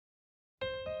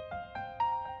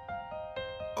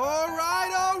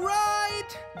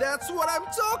Alright, that's what I'm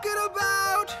talking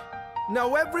about.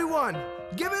 Now everyone,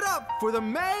 give it up for the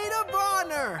maid of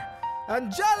honor,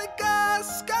 Angelica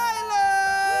Schuyler!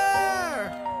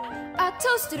 I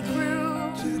toast to the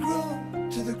groom, To the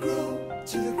groom, to the groom,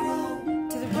 to the groom,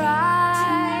 to the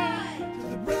bride, to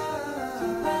the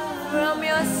bride. from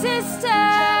your sister,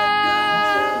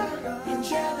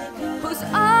 who's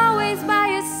always by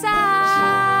your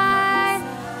side,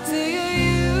 to your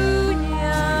union,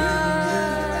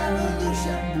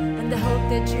 and the hope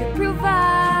that you provide.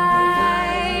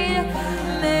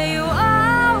 May you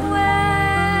always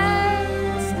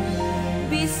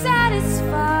be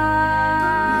satisfied.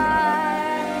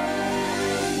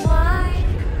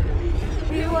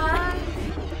 Rewind,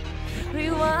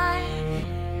 rewind.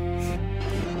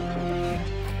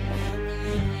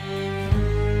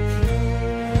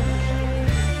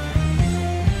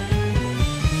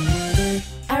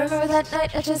 I remember that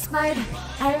night, I just might.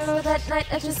 I remember that night,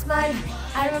 I just might.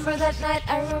 I remember that night,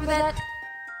 I remember that.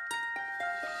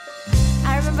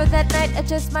 I remember that night, I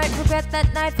just might regret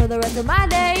that night for the rest of my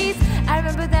days. I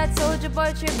remember that soldier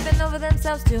boy tripping over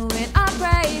themselves to win our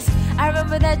praise. I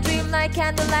remember that dream like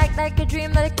candlelight, like a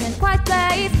dream that I can't quite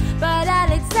place. But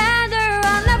Alexander,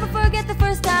 I'll never forget the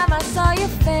first time I saw your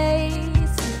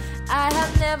face. I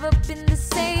have never been the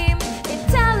same.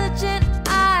 Intelligent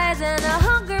eyes and a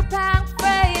hunger packed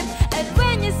frame. And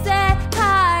when you said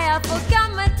hi, I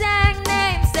forgot my dang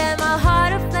name. Set my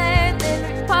heart aflame, this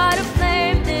part of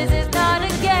flame. This is not a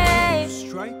game.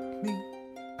 Strike me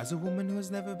as a woman who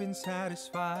has never been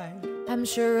satisfied. I'm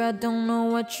sure I don't know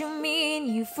what you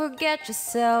mean. You forget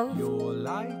yourself. You're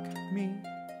like me,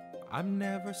 I'm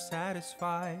never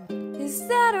satisfied. Is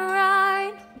that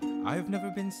alright? I've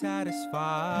never been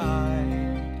satisfied.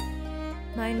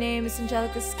 My name is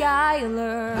Angelica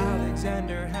Schuyler.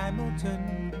 Alexander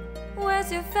Hamilton.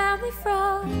 Where's your family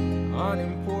from?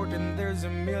 Unimportant, there's a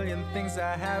million things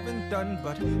I haven't done,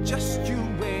 but just you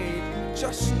wait,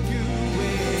 just you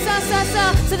wait.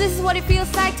 So this is what it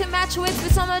feels like to match with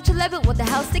so much level. What the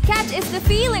hell's the catch? It's the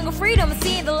feeling of freedom,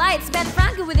 seeing the lights. Ben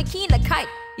Franklin with a key and a kite.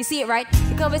 You see it, right?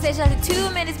 The conversation lasted 2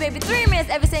 minutes, maybe 3 minutes.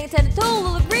 Everything to the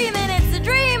total agreement. It's a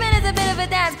dream and it's a bit of a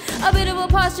dance. A bit of a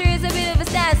posture is a bit of a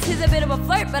stance. He's a bit of a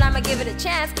flirt, but I'ma give it a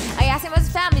chance. I asked him about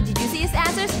his family. Did you see his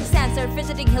answers? His hands started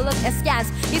fidgeting. He looked askance.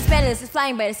 He's penniless. He's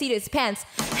flying by the seat of his pants.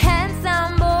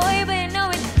 Handsome boy, but you know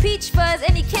it's peach fuzz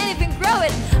and he can't even grow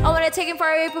it. I wanna take him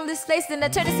far away from this place, then I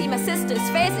turn to see my sister's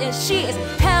face, and she is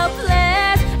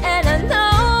helpless, and I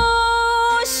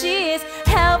know she is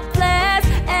helpless,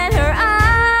 and her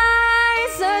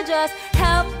eyes are just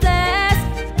helpless.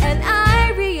 And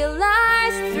I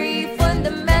realize 3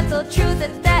 fundamental truths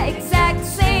at the exact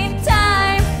same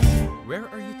time. Where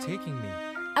are you taking me?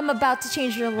 I'm about to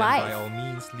change your Then life. by all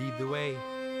means, lead the way.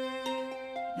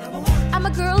 I'm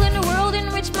a girl in a world in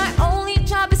which my only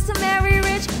job is to marry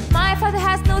rich. My father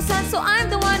has no son, so I'm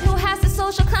the one who has the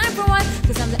social climb for one.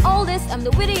 Cause I'm the oldest, I'm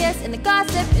the wittiest, and the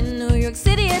gossip in New York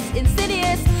City is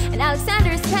insidious. And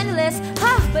Alexander is penniless,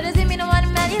 but doesn't mean I want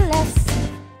him any less.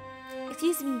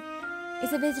 Excuse me,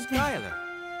 it's a visit. Schuyler.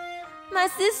 My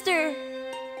sister.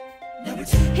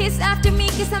 He's after me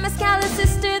cause I'm a scholar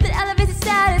sister that elevates his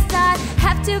status. I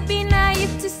have to be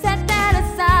naive to set that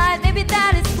aside. Maybe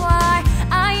that is why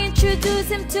I introduce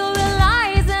him to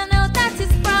Eliza. No, that's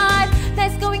his pride.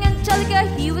 That's going Angelica,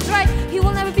 he was right. He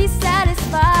will never be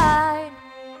satisfied.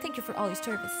 Thank you for all your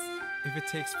service. If it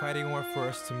takes fighting more for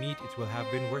us to meet, it will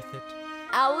have been worth it.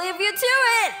 I'll leave you to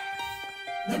it.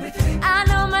 I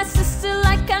know my sister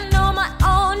like I know my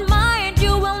own mind.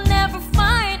 You will never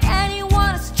find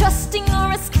anyone as trusting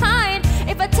or as kind.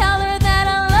 If I tell her that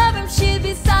I love him, she'd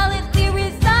be silently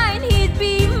resigned. He'd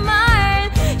be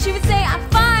mine. She would say I'm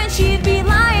fine, she'd be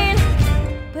lying.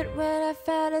 But when I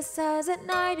fantasize at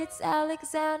night, it's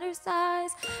Alexander's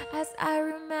eyes as I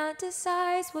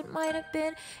romanticize what might have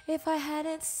been if I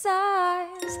hadn't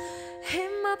sized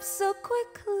him up so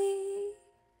quickly.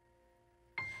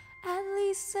 At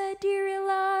least I do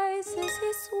realize as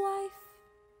his wife.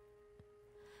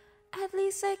 At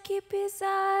least I keep his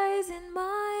eyes in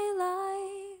my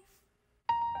life.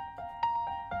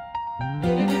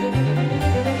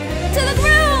 To the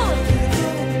groom!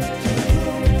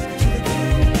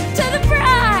 To the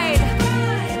bride!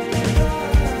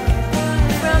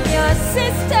 From your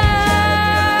sister!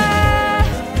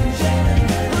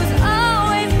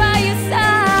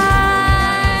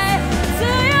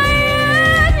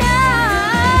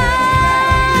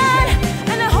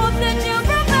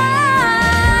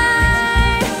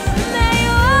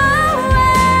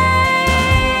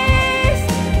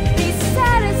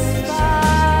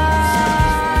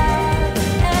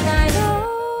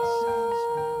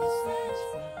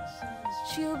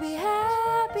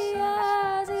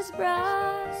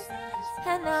 bright,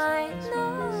 and I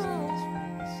know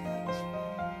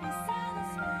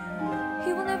he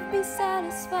will never be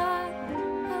satisfied.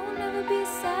 I will never be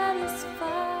satisfied.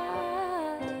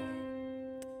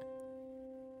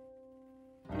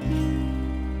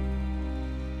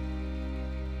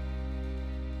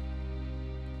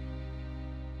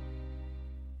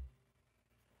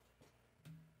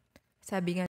 Sabi nga